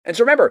And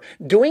so remember,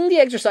 doing the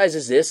exercise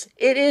is this,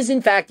 it is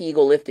in fact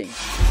ego lifting.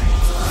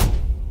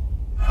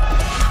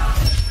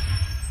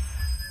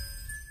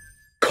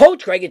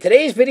 Coach Greg, in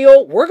today's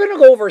video, we're going to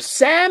go over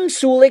Sam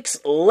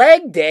Sulek's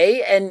leg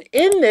day, and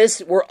in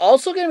this, we're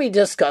also going to be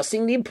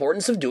discussing the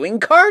importance of doing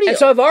cardio. And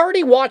so I've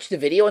already watched the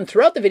video, and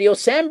throughout the video,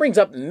 Sam brings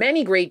up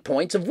many great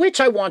points of which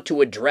I want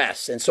to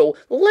address, and so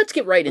let's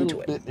get right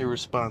into it. A bit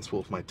irresponsible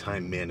with my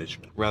time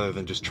management. Rather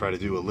than just try to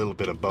do a little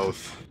bit of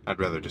both, I'd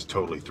rather just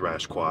totally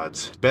thrash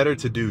quads. Better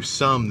to do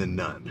some than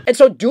none. And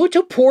so due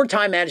to poor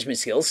time management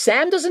skills,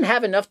 Sam doesn't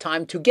have enough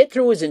time to get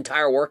through his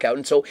entire workout,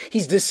 and so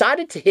he's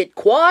decided to hit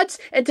quads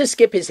and to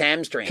skip his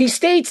hamstring. He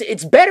states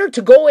it's better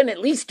to go and at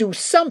least do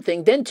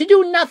something than to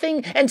do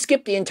nothing and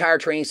skip the entire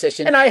training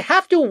session, and I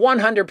have to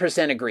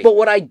 100% agree. But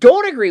what I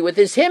don't agree with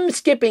is him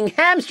skipping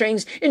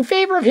hamstrings in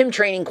favor of him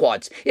training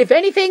quads. If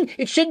anything,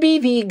 it should be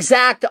the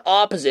exact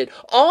opposite.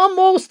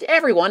 Almost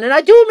everyone, and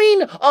I do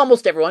mean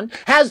almost everyone,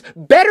 has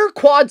better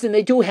quads than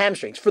they do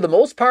hamstrings. For the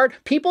most part,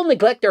 people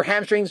neglect their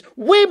hamstrings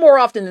way more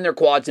often than their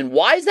quads. And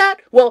why is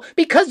that? Well,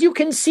 because you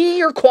can see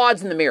your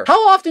quads in the mirror.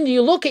 How often do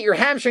you look at your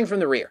hamstring from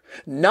the rear?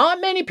 Not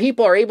many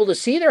people are able to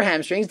see their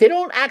hamstrings. They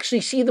don't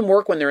actually see them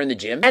work when they're in the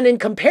gym. And in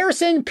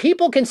comparison,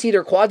 people can see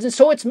their quads, and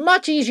so it's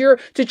much easier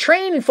to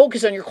train and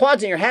focus on your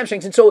quads and your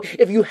hamstrings. And so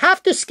if you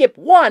have to skip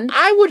one,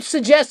 I would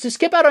suggest to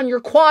skip out on your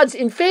quads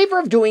in favor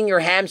of doing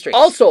your hamstrings.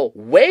 Also,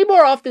 way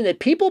more often that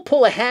people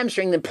pull a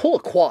hamstring than pull a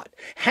quad.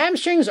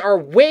 Hamstrings are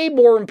way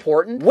more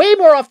important, way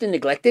more often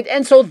neglected,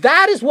 and so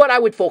that is what I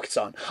would focus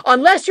on.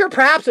 Unless you're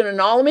perhaps an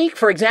anomaly,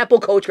 for example,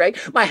 Coach Greg,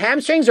 my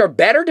hamstrings are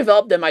better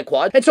developed than my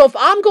quads, and so if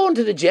I'm going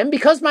to the gym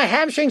because my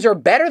hamstrings are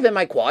better than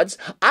my quads,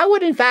 I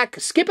would in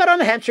fact skip out on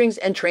the hamstrings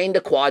and train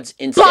the quads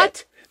instead.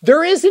 But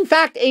there is in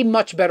fact a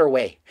much better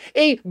way.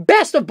 A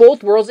best of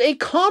both worlds, a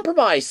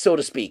compromise, so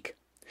to speak.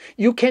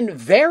 You can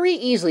very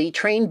easily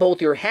train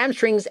both your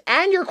hamstrings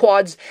and your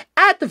quads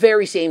at the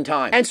very same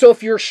time. And so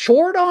if you're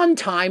short on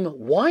time,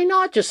 why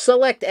not just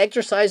select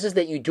exercises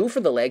that you do for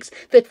the legs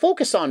that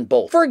focus on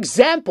both? For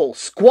example,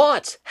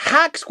 squats,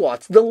 hack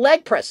squats, the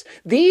leg press.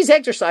 These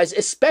exercises,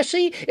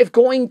 especially if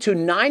going to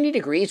 90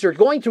 degrees or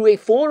going through a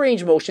full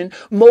range of motion,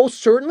 most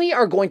certainly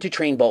are going to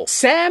train both.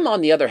 Sam,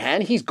 on the other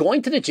hand, he's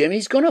going to the gym,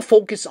 he's going to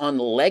focus on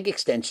leg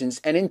extensions,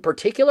 and in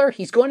particular,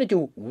 he's going to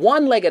do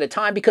one leg at a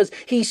time because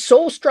he's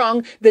so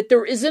strong that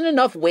there isn't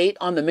enough weight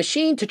on the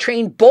machine to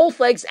train both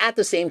legs at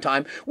the same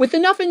time with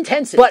enough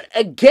intensity. But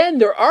again,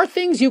 there are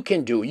things you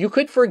can do. You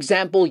could, for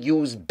example,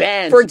 use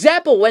bands. For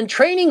example, when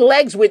training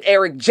legs with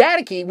Eric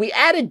Janicki, we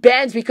added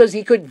bands because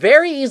he could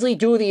very easily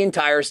do the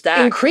entire stack.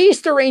 Increase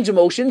the range of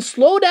motion,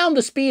 slow down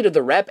the speed of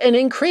the rep, and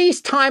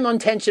increase time on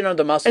tension of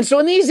the muscle. And so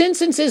in these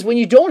instances, when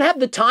you don't have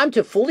the time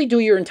to fully do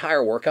your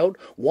entire workout,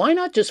 why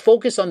not just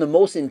focus on the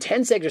most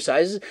intense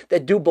exercises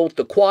that do both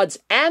the quads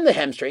and the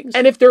hamstrings?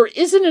 And if there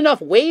isn't enough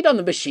weight on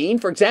the machine,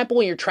 for example,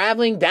 when you're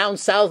traveling down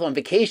south on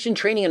vacation,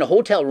 training in a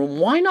hotel room,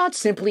 why not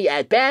simply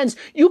add bands?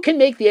 You can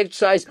make the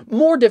exercise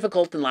more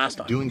difficult than last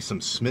time. Doing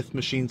some Smith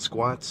machine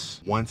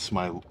squats once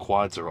my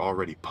quads are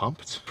already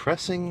pumped.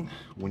 Pressing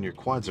when your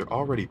quads are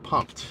already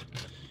pumped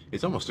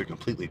is almost a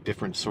completely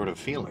different sort of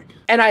feeling.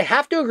 And I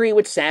have to agree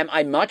with Sam,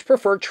 I much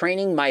prefer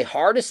training my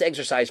hardest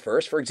exercise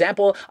first. For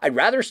example, I'd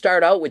rather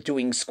start out with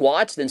doing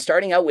squats than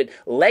starting out with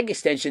leg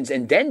extensions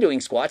and then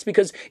doing squats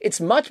because it's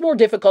much more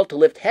difficult to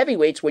lift heavy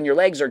weights when your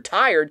legs are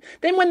tired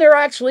than when they're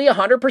actually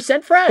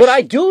 100% fresh. But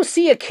I do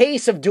see a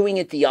case of doing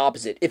it the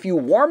opposite. If you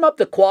warm up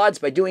the quads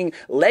by doing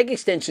leg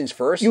extensions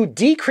first, you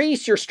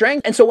decrease your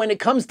strength. And so when it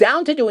comes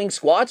down to doing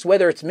squats,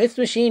 whether it's Smith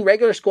machine,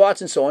 regular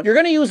squats, and so on, you're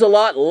going to use a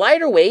lot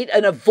lighter weight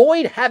and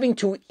avoid having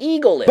to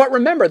ego lift. But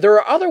remember, there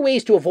are other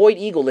ways to avoid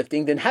ego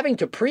lifting than having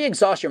to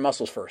pre-exhaust your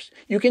muscles first.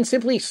 You can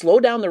simply slow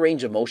down the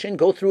range of motion,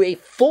 go through a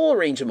full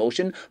range of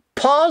motion,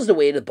 pause the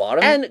weight at the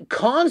bottom, and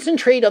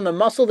concentrate on the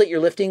muscle that you're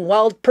lifting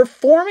while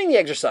performing the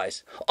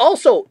exercise.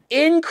 Also,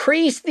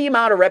 increase the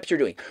amount of reps you're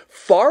doing.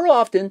 Far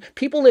often,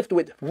 people lift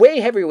with way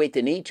heavier weight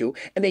than they need to,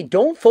 and they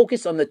don't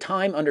focus on the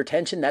time under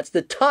tension. That's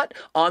the tut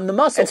on the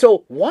muscle. And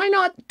so, why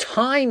not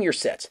time your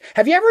sets?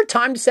 Have you ever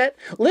timed a set?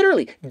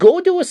 Literally,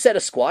 go do a set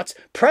of squats,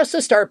 press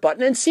the start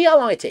button, and see how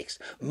long it takes.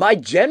 My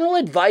general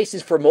advice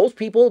is for most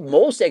people,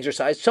 most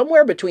exercise,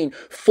 somewhere between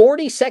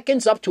 40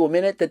 seconds up to a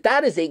minute,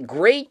 that is a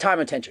great time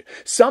of tension.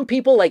 Some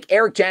people like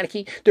Eric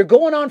Janicki, they're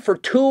going on for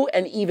 2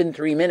 and even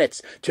 3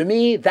 minutes. To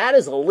me, that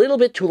is a little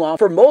bit too long.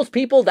 For most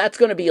people, that's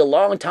going to be a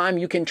long time.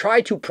 You can try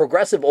to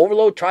progressive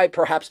overload, try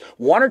perhaps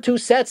 1 or 2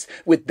 sets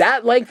with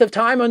that length of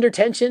time under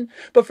tension.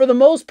 But for the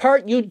most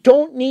part, you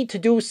don't need to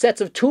do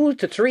sets of 2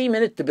 to 3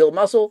 minutes to build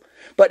muscle.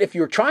 But if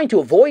you're trying to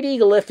avoid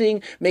ego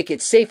lifting, make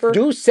it safer,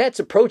 do sets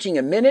approaching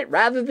a minute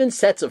rather than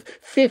sets of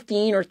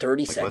 15 or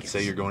 30 seconds. Let's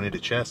say you're going into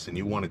chest and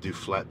you want to do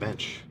flat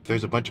bench. If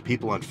there's a bunch of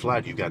people on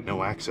flat, you've got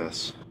no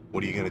access.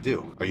 What are you going to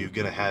do? Are you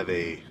going to have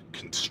a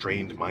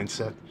constrained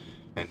mindset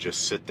and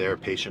just sit there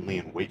patiently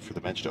and wait for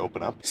the bench to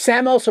open up?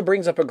 Sam also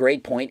brings up a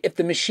great point. If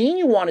the machine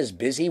you want is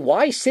busy,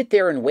 why sit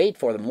there and wait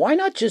for them? Why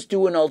not just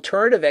do an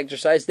alternative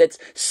exercise that's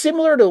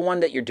similar to the one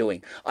that you're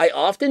doing? I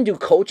often do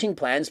coaching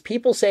plans.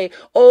 People say,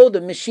 oh,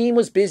 the machine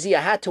was busy.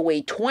 I had to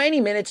wait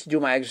 20 minutes to do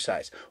my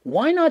exercise.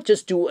 Why not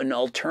just do an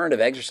alternative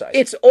exercise?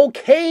 It's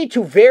okay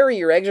to vary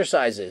your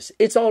exercises.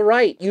 It's all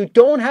right. You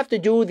don't have to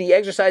do the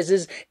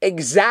exercises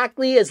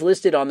exactly as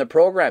listed on the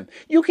program.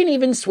 You can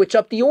even switch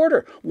up the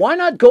order. Why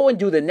not go and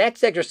do the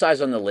next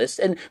exercise on the list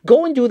and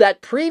go and do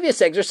that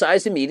previous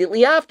exercise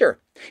immediately after?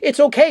 It's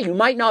okay. You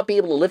might not be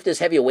able to lift as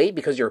heavy a weight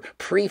because you're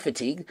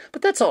pre-fatigued,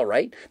 but that's all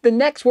right. The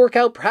next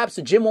workout, perhaps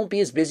the gym won't be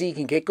as busy. You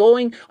can get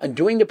going on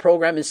doing the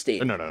program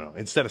instead. No.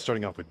 Instead of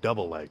starting off with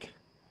double leg,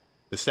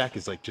 the stack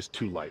is like just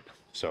too light.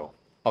 So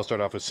I'll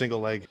start off with single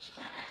leg.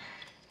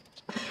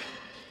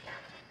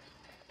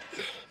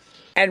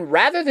 And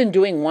rather than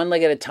doing one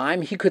leg at a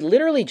time, he could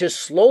literally just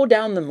slow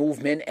down the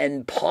movement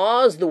and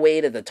pause the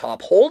weight at the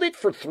top. Hold it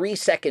for 3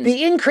 seconds.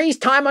 The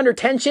increased time under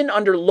tension,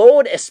 under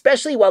load,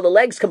 especially while the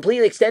leg's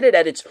completely extended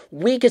at its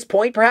weakest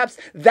point, perhaps,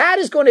 that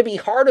is going to be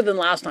harder than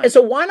last time. And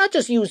so why not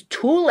just use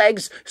 2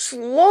 legs,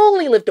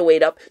 slowly lift the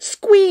weight up,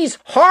 squeeze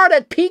hard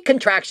at peak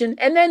contraction,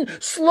 and then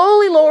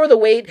slowly lower the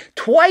weight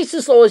twice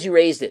as slow as you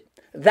raised it.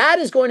 That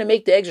is going to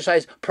make the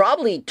exercise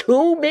probably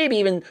 2, maybe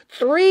even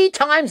 3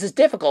 times as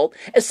difficult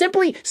as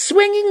simply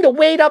swinging the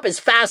weight up as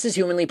fast as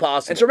humanly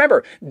possible. And so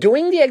remember,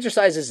 doing the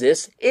exercise as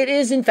this, it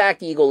is in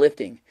fact ego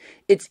lifting.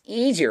 It's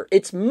easier.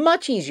 It's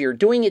much easier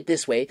doing it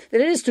this way than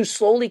it is to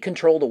slowly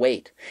control the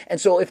weight. And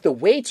so if the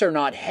weights are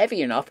not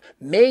heavy enough,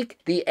 make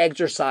the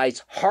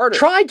exercise harder.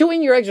 Try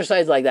doing your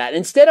exercise like that.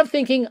 Instead of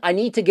thinking, I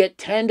need to get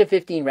 10 to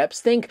 15 reps,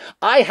 think,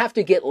 I have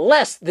to get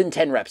less than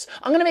 10 reps.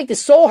 I'm going to make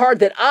this so hard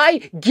that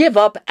I give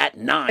up at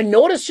 9. And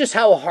notice just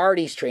how hard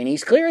he's training.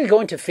 He's clearly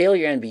going to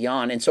failure and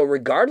beyond. And so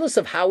regardless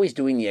of how he's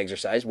doing the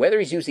exercise, whether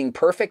he's using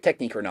perfect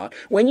technique or not,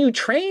 when you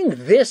train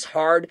this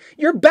hard,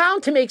 you're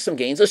bound to make some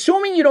gains,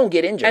 assuming you don't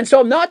get injured. And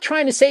so I'm not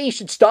trying to say he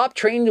should stop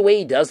training the way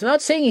he does. I'm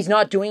not saying he's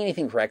not doing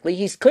anything correctly.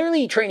 He's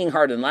clearly training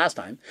harder than last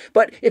time.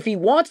 But if he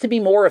wants to be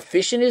more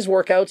efficient in his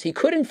workouts, he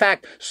could in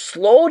fact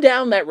slow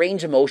down that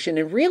range of motion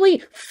and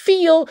really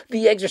feel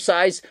the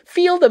exercise,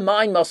 feel the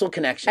mind-muscle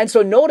connection. And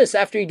so notice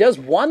after he does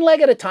 1 leg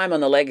at a time on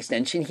the leg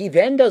extension, he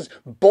then does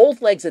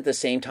both legs at the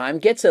same time,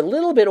 gets a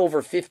little bit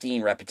over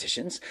 15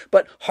 repetitions,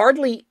 but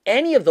hardly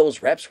any of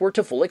those reps were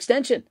to full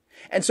extension.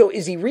 And so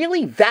is he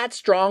really that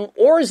strong,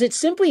 or is it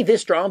simply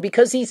this strong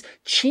because he's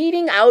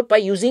cheating out by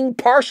using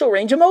partial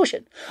range of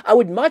motion? I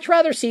would much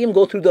rather see him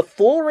go through the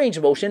full range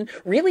of motion,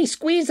 really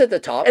squeeze at the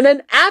top, and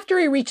then after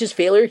he reaches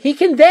failure, he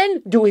can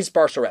then do his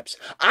partial reps.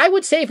 I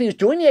would say if he was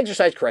doing the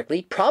exercise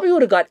correctly, probably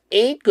would have got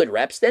 8 good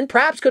reps, then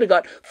perhaps could have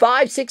got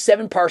 5, 6,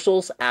 7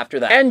 partials after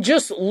that. And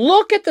just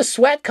look at the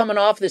sweat coming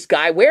off this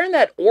guy wearing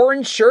that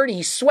orange shirt.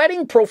 He's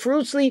sweating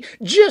profusely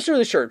just through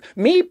the shirt.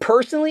 Me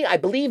personally, I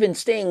believe in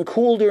staying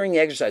cool during the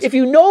exercise. If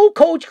you know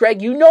Coach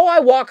Greg, you know I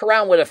walk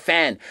around with a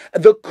fan.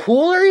 The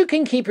cooler you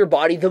can keep your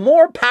body, the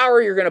more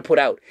power you're going to put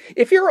out.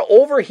 If you're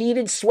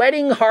overheated,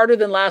 sweating harder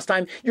than last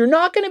time, you're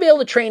not going to be able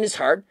to train as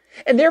hard.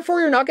 And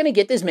therefore, you're not going to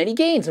get as many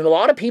gains. And a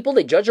lot of people,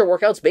 they judge their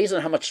workouts based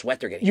on how much sweat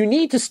they're getting. You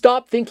need to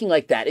stop thinking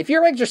like that. If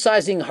you're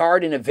exercising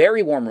hard in a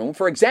very warm room,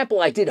 for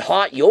example, I did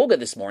hot yoga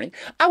this morning,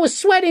 I was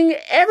sweating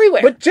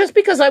everywhere. But just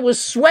because I was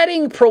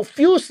sweating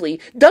profusely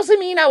doesn't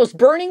mean I was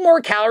burning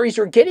more calories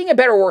or getting a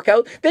better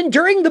workout than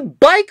during the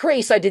bike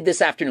race I did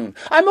this afternoon.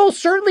 I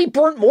most certainly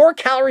burnt more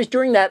calories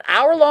during that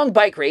hour-long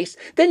bike race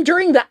than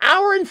during the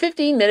hour and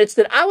 15 minutes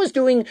that I was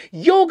doing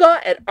yoga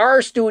at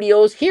our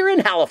studios here in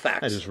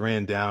Halifax. I just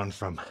ran down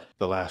from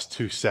the last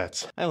 2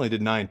 sets. I only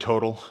did 9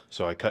 total,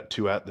 so I cut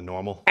 2 out the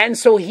normal. And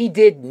so he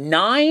did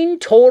 9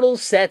 total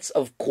sets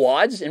of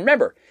quads. And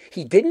remember,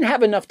 he didn't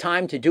have enough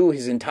time to do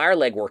his entire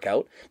leg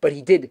workout, but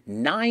he did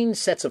 9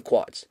 sets of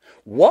quads.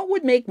 What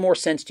would make more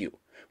sense to you?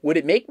 Would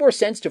it make more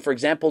sense to, for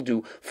example,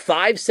 do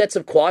 5 sets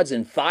of quads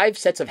and 5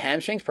 sets of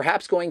hamstrings,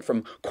 perhaps going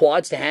from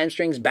quads to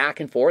hamstrings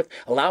back and forth,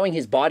 allowing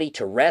his body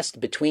to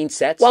rest between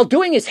sets? While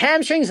doing his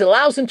hamstrings, it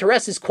allows him to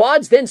rest his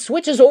quads, then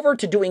switches over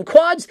to doing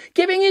quads,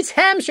 giving his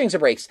hamstrings a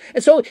break.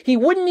 And so he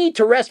wouldn't need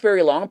to rest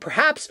very long.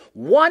 Perhaps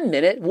 1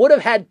 minute would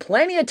have had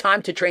plenty of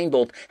time to train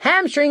both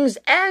hamstrings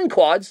and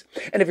quads.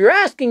 And if you're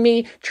asking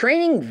me,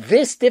 training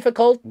this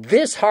difficult,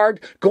 this hard,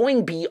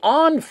 going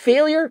beyond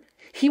failure,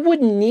 he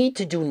wouldn't need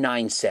to do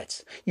 9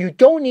 sets. You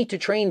don't need to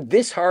train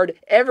this hard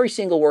every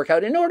single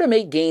workout in order to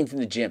make gains in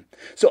the gym.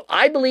 So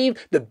I believe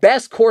the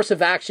best course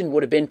of action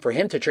would have been for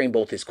him to train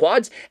both his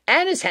quads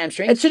and his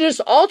hamstrings, and to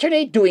just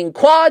alternate doing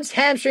quads,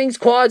 hamstrings,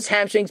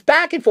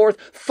 back and forth,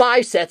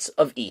 5 sets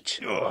of each.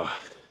 Ugh.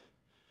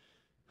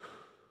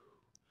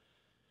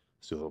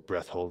 do a little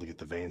breath hold to get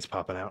the veins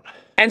popping out.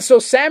 And so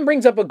Sam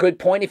brings up a good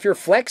point. If you're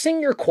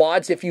flexing your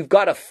quads, if you've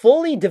got a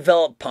fully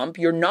developed pump,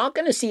 you're not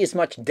going to see as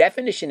much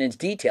definition and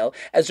detail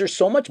as there's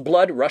so much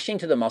blood rushing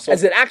to the muscle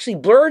as it actually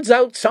blurs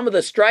out some of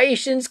the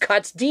striations,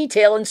 cuts,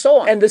 detail, and so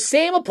on. And the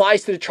same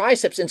applies to the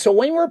triceps. And so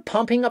when we're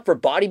pumping up for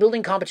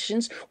bodybuilding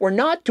competitions, we're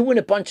not doing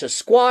a bunch of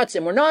squats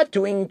and we're not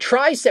doing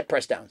tricep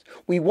press downs.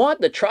 We want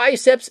the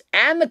triceps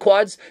and the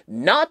quads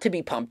not to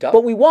be pumped up,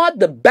 but we want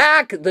the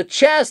back, the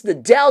chest, the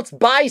delts,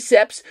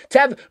 biceps to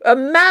have a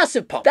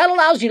massive pump. That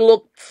allows you to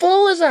look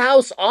full as a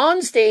house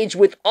on stage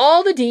with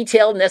all the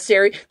detail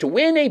necessary to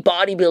win a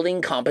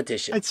bodybuilding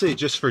competition. I'd say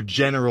just for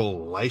general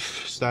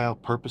lifestyle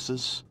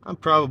purposes, I'm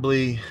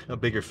probably a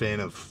bigger fan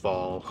of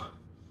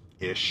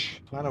fall-ish.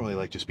 I don't really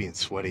like just being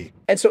sweaty.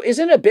 And so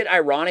isn't it a bit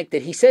ironic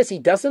that he says he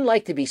doesn't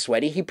like to be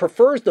sweaty? He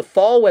prefers the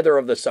fall weather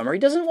of the summer. He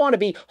doesn't want to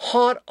be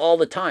hot all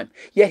the time.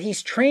 Yet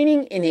he's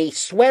training in a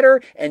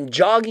sweater and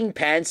jogging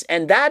pants,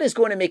 and that is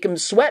going to make him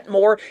sweat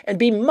more and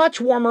be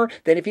much warmer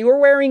than if he were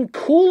wearing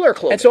cooler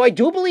clothes. And so I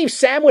do believe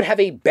Sam would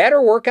have a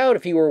better workout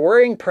if he were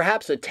wearing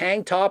perhaps a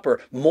tank top or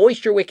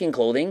moisture-wicking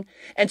clothing.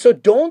 And so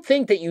don't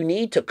think that you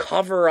need to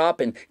cover up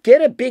and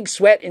get a big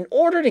sweat in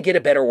order to get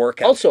a better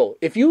workout. Also,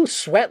 if you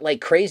sweat like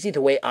crazy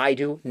the way I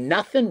do,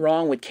 nothing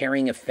wrong with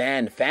carrying a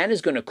fan. The fan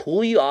is going to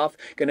cool you off,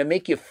 going to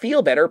make you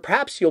feel better.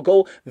 Perhaps you'll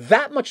go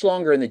that much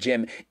longer in the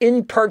gym.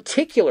 In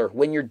particular,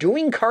 when you're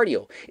doing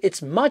cardio,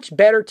 it's much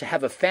better to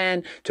have a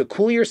fan to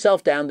cool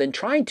yourself down than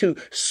trying to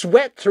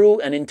sweat through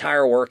an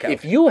entire workout.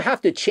 If you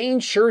have to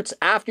change shirts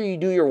after you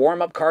do your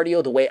warm-up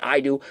cardio the way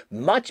I do,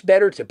 much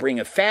better to bring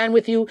a fan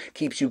with you,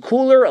 keeps you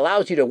cooler,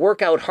 allows you to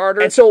work out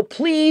harder. And so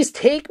please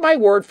take my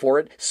word for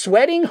it,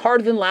 sweating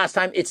harder than last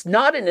time, it's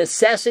not a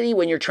necessity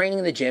when you're training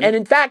in the gym. And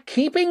in fact,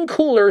 keeping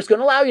cooler is going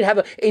to allow you to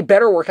have a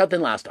better workout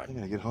than last time. I'm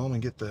going to get home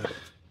and get the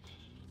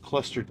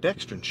cluster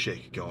dextrin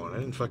shake going. I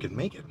didn't fucking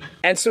make it.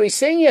 And so he's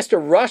saying he has to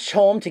rush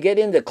home to get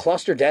in the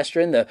cluster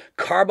dextrin, the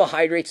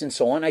carbohydrates and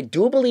so on. I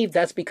do believe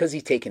that's because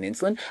he's taken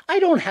insulin. I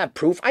don't have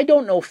proof. I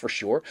don't know for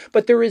sure.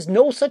 But there is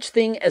no such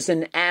thing as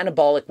an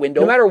anabolic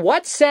window. No matter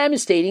what Sam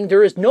is stating,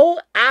 there is no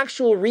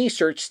actual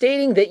research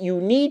stating that you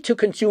need to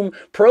consume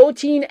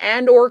protein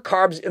and or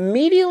carbs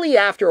immediately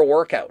after a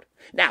workout.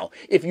 Now,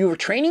 if you were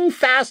training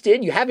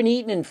fasted, you haven't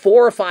eaten in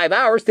 4 or 5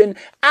 hours, then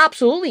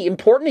absolutely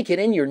important to get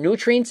in your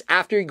nutrients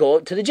after you go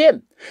out to the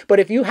gym.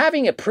 But if you're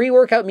having a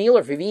pre-workout meal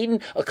or if you've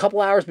eaten a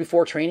couple hours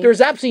before training,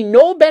 there's absolutely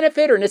no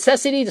benefit or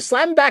necessity to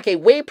slam back a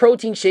whey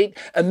protein shake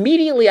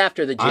immediately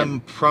after the gym. I'm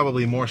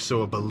probably more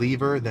so a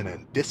believer than a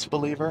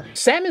disbeliever.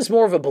 Sam is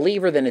more of a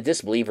believer than a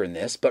disbeliever in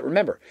this, but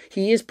remember,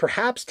 he is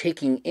perhaps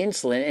taking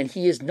insulin and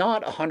he is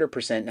not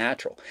 100%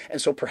 natural.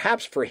 And so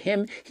perhaps for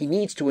him, he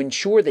needs to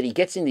ensure that he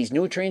gets in these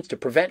nutrients to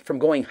prevent from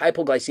going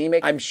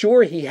hypoglycemic. I'm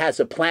sure he has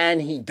a plan.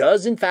 He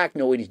does in fact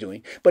know what he's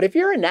doing. But if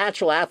you're a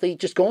natural athlete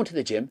just going to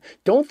the gym,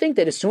 don't think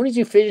that as soon as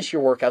you finish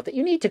your workout that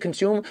you need to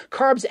consume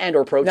carbs and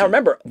or protein. Now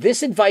remember,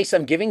 this advice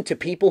I'm giving to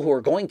people who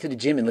are going to the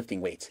gym and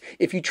lifting weights.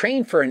 If you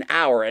train for an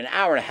hour and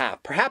a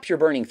half, perhaps you're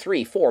burning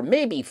 3, 4,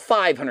 maybe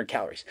 500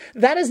 calories.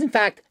 That is in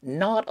fact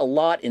not a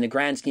lot in the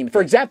grand scheme.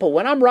 For example,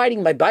 when I'm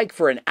riding my bike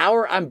for an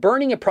hour, I'm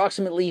burning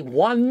approximately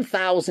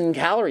 1,000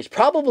 calories,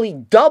 probably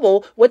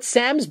double what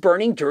Sam's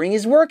burning during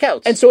his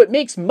workouts. And so it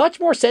makes much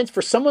more sense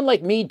for someone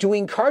like me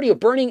doing cardio,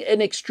 burning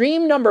an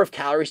extreme number of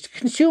calories to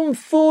consume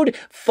food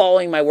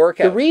following my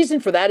workout. The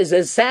reason for that is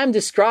as Sam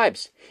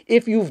describes.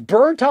 If you've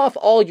burnt off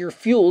all your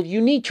fuel,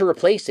 you need to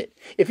replace it.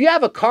 If you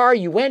have a car,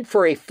 you went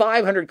for a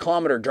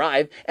 500-kilometer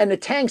drive and the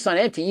tank's on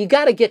empty, you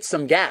got to get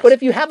some gas. But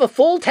if you have a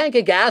full tank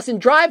of gas and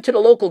drive to the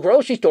local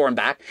grocery store and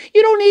back,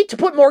 you don't need to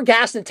put more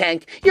gas in the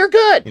tank. You're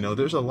good. You know,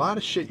 there's a lot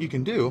of shit you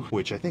can do,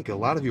 which I think a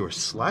lot of you are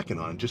slacking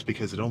on just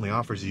because it only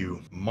offers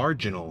you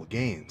marginal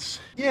gains.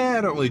 Yeah,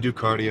 I don't really do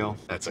cardio.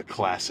 That's a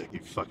classic, you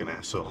fucking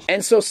asshole.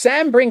 And so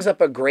Sam brings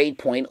up a great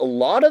point. A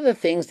lot of the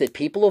things that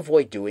people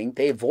avoid doing,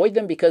 they avoid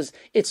them because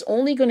it's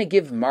only going to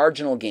give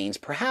marginal gains,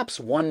 perhaps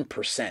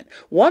 1%.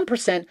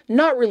 1%,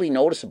 not really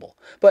noticeable.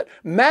 But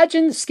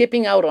imagine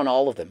skipping out on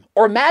all of them.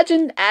 Or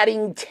imagine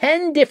adding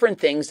 10 different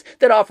things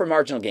that offer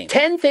marginal gains.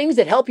 10 things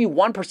that help you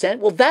 1%,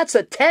 well, that's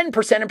a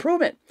 10%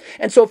 improvement.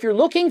 And so if you're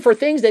looking for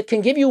things that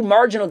can give you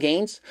marginal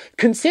gains,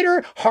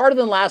 consider harder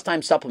than last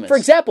time supplements. For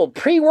example,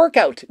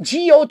 pre-workout,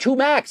 GO2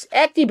 max,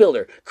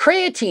 ActiBuilder,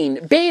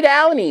 creatine,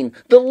 beta-alanine,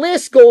 the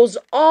list goes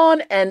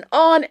on, and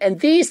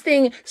these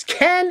things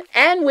can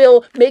and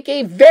will make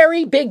a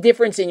very big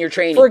difference in your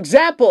training. For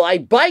example, I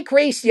bike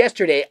raced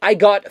yesterday. I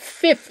got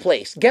 5th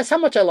place. Guess how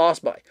much I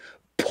lost by?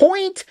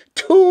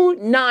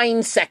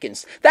 0.29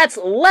 seconds. That's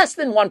less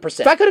than 1%.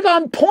 If I could have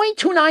gone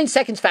 0.29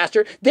 seconds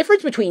faster,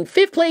 difference between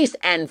 5th place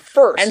and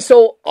 1st. And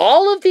so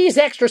all of these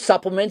extra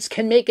supplements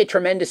can make a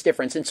tremendous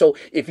difference. And so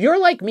if you're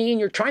like me and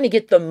you're trying to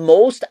get the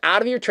most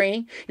out of your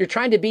training, you're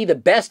trying to be the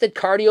best at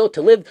cardio,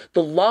 to live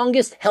the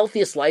longest,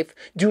 healthiest life,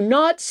 do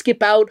not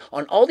skip out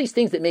on all these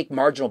things that make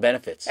marginal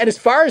benefits. And as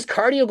far as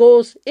cardio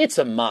goes, it's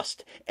a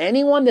must.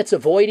 Anyone that's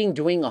avoiding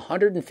doing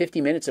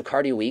 150 minutes of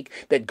cardio a week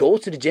that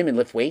goes to the gym and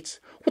lift weights,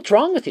 what's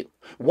wrong wrong with you?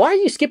 Why are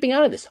you skipping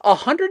out of this?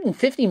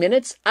 150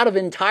 minutes out of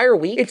an entire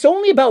week? It's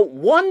only about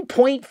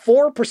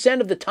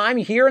 1.4% of the time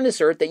here on this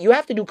earth that you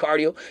have to do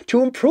cardio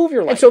to improve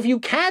your life. And so if you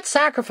can't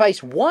sacrifice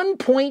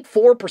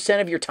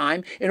 1.4% of your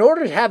time in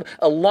order to have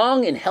a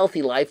long and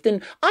healthy life,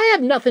 then I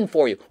have nothing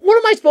for you. What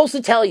am I supposed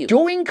to tell you?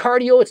 Doing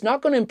cardio, it's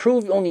not going to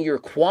improve only your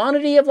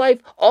quantity of life,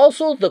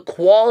 also the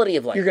quality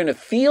of life. You're going to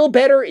feel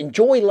better,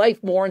 enjoy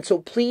life more, and so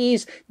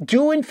please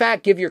do in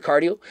fact give your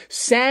cardio.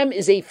 Sam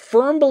is a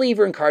firm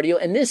believer in cardio,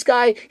 and this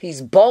guy,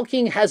 he's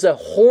bulking, has a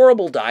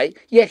horrible diet,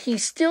 yet he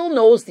still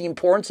knows the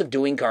importance of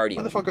doing cardio.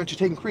 Why the fuck aren't you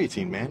taking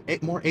creatine, man?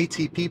 More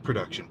ATP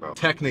production, bro.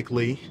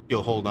 Technically,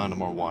 you'll hold on to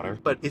more water,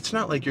 but it's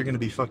not like you're gonna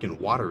be fucking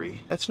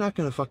watery. That's not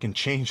gonna fucking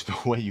change the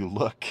way you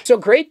look. So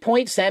great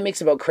point Sam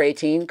makes about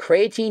creatine.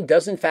 Creatine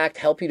does in fact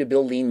help you to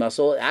build lean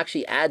muscle. It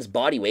actually adds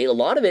body weight. A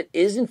lot of it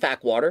is in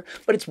fact water,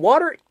 but it's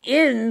water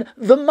in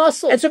the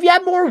muscle. And so if you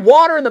have more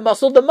water in the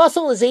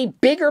muscle is a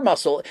bigger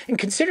muscle. And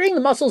considering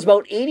the muscle is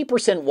about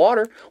 80%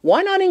 water,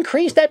 why not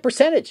increase that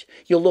percentage?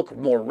 You'll look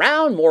more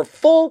round, more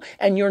full,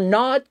 and you're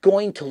not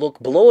going to look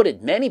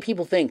bloated. Many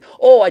people think,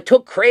 oh, I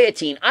took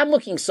creatine, I'm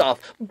looking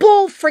soft.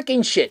 Bull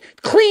freaking shit.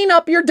 Clean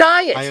up your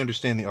diet. I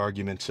understand the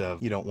arguments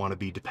of you don't want to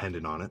be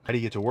dependent on it. How do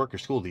you get to work or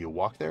school? Do you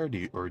walk there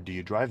or do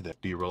you drive there?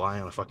 Do you rely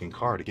on a fucking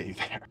car to get you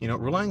there? You know,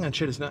 relying on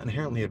shit is not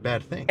inherently a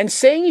bad thing. And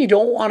saying you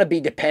don't want to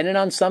be dependent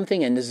on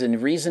something and there's a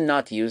reason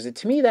not to use it,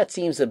 to me that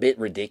seems a bit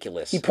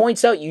ridiculous. He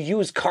points out you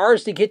use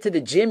cars to get to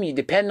the gym, you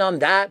depend on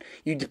that,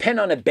 you depend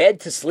on a bed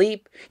to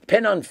sleep, you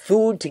depend on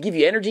food to give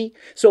you energy.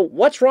 So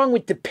what's wrong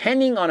with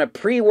depending on a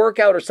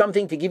pre-workout or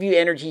something to give you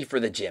energy for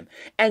the gym?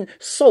 And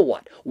so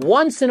what?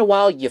 Once in a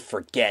while you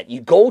forget.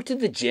 You go to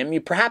the gym,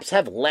 you perhaps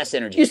have less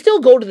energy. You still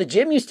go to the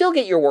gym, you still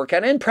get your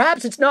workout, and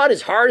perhaps it's not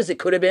as hard as it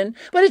could have been,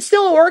 but it's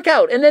still a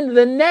workout. And then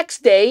the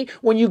next day,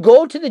 when you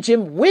go to the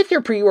gym with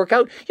your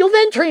pre-workout, you'll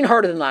then train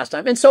harder than last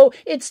time. And so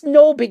it's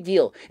no big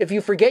deal. If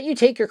you forget you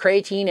take your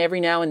creatine every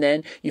now and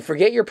then, you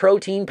forget your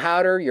protein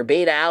powder, your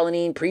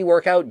beta-alanine,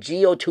 pre-workout,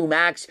 GO2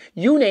 max,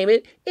 you name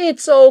it,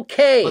 it's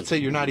okay. Let's say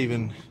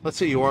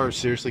you are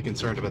seriously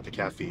concerned about the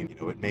caffeine. You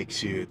know, it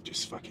makes you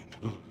just fucking,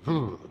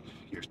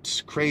 you're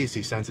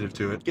crazy sensitive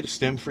to it. Get a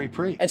stem-free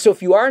pre. And so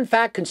if you are in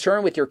fact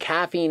concerned with your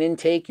caffeine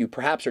intake, you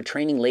perhaps are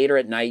training later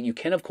at night, you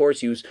can of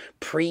course use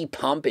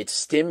pre-pump. It's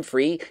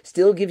stim-free,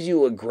 still gives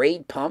you a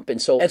great pump. And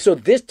so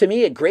this to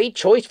me, a great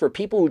choice for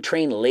people who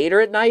train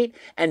later at night.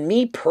 And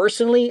me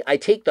personally, I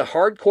take the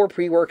hardcore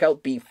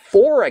pre-workout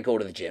before I go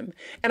to the gym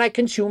and I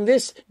consume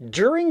this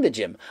during the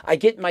gym. I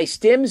get my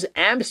stims,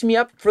 amps me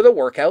up for the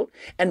workout.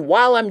 And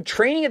while I'm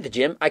training at the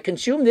gym, I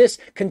consume this,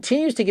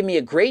 continues to give me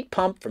a great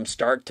pump from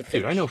start to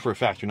finish. Dude, I know for a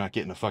fact you're not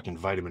getting a fucking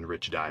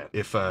vitamin-rich diet.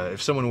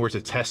 If someone were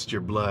to test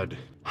your blood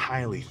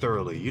highly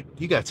thoroughly,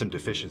 you got some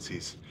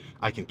deficiencies.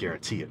 I can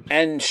guarantee it.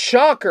 And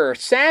shocker,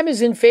 Sam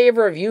is in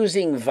favor of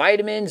using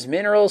vitamins,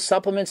 minerals,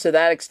 supplements to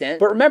that extent.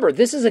 But remember,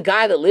 this is a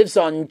guy that lives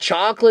on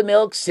chocolate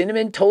milk,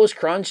 cinnamon toast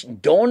crunch,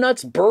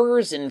 donuts,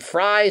 burgers, and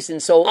fries.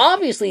 And so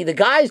obviously the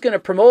guy's going to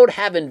promote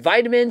having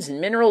vitamins and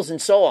minerals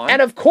and so on.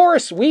 And of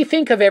course, we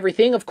think of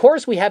everything. Of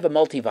course, we have a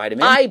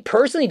multivitamin. I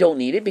personally don't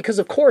need it because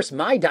of course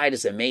my diet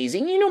is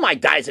amazing. You know my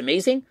diet's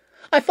amazing.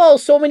 I follow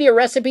so many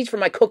recipes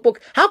from my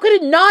cookbook. How could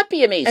it not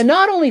be amazing? And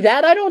not only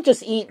that, I don't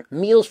just eat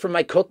meals from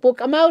my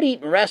cookbook. I'm out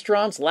eating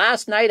restaurants.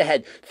 Last night I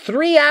had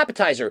 3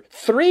 appetizers,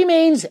 3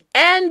 mains,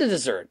 and a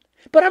dessert.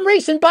 But I'm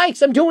racing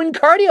bikes, I'm doing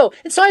cardio,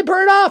 and so I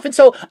burn it off, and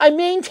so I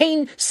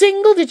maintain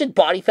single-digit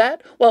body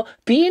fat while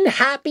being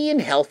happy and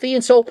healthy,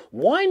 and so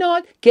why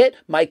not get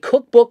my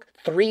cookbook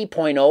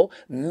 3.0,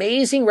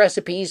 amazing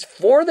recipes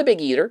for the big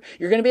eater.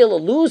 You're going to be able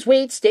to lose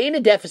weight, stay in a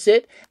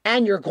deficit,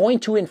 and you're going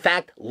to, in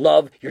fact,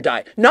 love your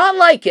diet. Not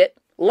like it.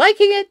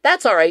 Liking it,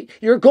 that's all right.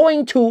 You're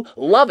going to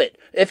love it.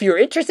 If you're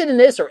interested in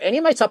this or any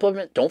of my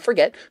supplements, don't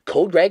forget,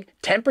 code Greg,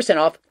 10%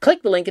 off.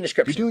 Click the link in the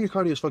description. You're doing your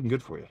cardio is fucking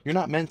good for you. You're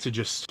not meant to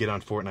just get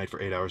on Fortnite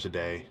for 8 hours a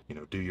day, you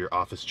know, do your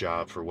office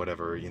job for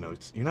whatever, you know,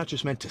 you're not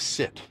just meant to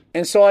sit.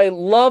 And so I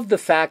love the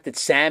fact that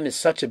Sam is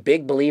such a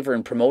big believer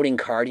in promoting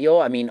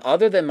cardio. I mean,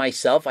 other than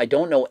myself, I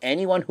don't know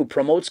anyone who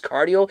promotes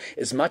cardio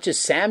as much as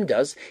Sam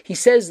does. He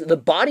says the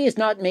body is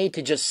not made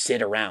to just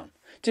sit around,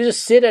 to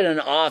just sit at an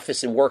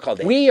office and work all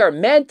day. We are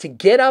meant to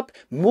get up,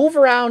 move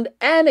around,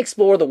 and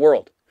explore the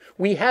world.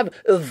 We have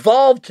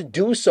evolved to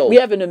do so. We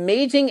have an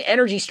amazing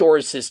energy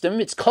storage system.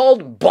 It's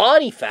called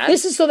body fat.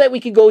 This is so that we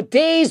can go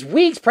days,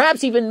 weeks,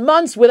 perhaps even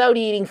months without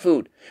eating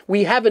food.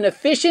 We have an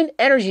efficient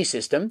energy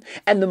system,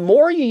 and the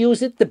more you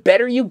use it, the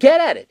better you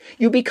get at it.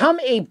 You become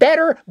a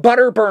better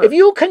butter burner. If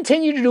you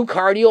continue to do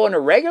cardio on a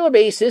regular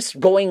basis,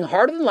 going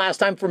harder than last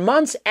time for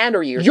months and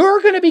or years,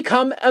 you're going to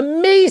become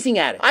amazing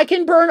at it. I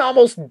can burn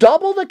almost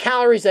double the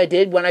calories I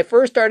did when I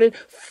first started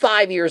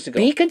 5 years ago.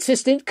 Be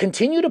consistent,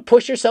 continue to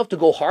push yourself to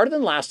go harder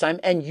than last time,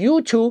 and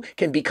you too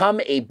can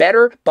become a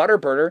better butter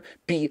burner,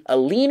 be a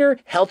leaner,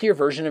 healthier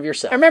version of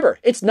yourself. And remember,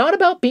 it's not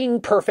about being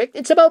perfect,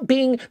 it's about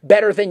being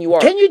better than you are.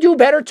 Can you do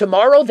better better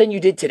tomorrow than you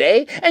did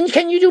today? And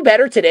can you do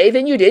better today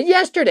than you did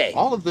yesterday?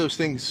 All of those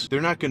things, they're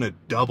not going to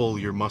double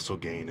your muscle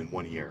gain in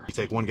 1 year. You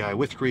take one guy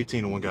with creatine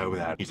and one guy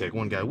without. You take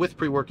one guy with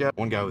pre-workout,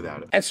 one guy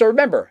without it. And so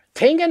remember,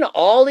 taking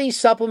all these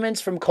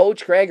supplements from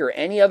Coach Greg or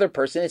any other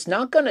person, it's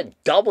not going to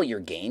double your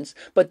gains,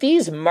 but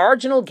these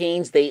marginal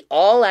gains, they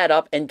all add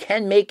up and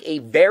can make a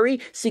very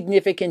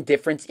significant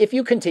difference if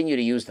you continue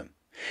to use them.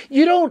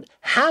 You don't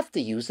have to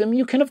use them.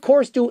 You can, of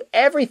course, do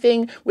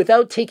everything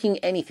without taking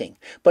anything.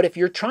 But if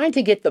you're trying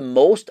to get the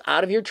most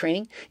out of your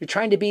training, you're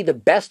trying to be the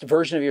best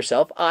version of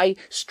yourself, I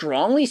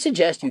strongly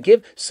suggest you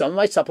give some of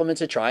my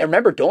supplements a try. And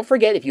remember, don't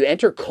forget, if you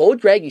enter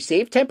code Greg, you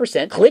save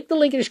 10%. Click the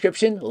link in the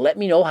description. Let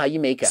me know how you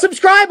make out.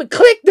 Subscribe and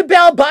click the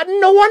bell button.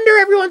 No wonder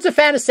everyone's a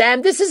fan of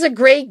Sam. This is a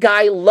great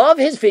guy. Love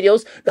his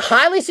videos. I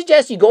highly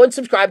suggest you go and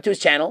subscribe to his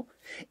channel.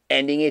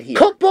 Ending it here.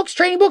 Cookbooks,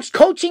 training books,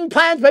 coaching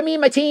plans by me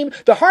and my team,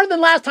 the Harder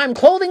Than Last Time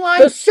clothing line,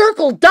 the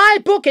Circle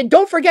Diet book, and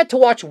don't forget to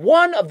watch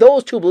one of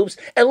those two bloops,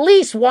 at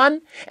least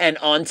one. And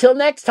until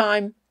next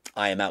time,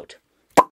 I am out.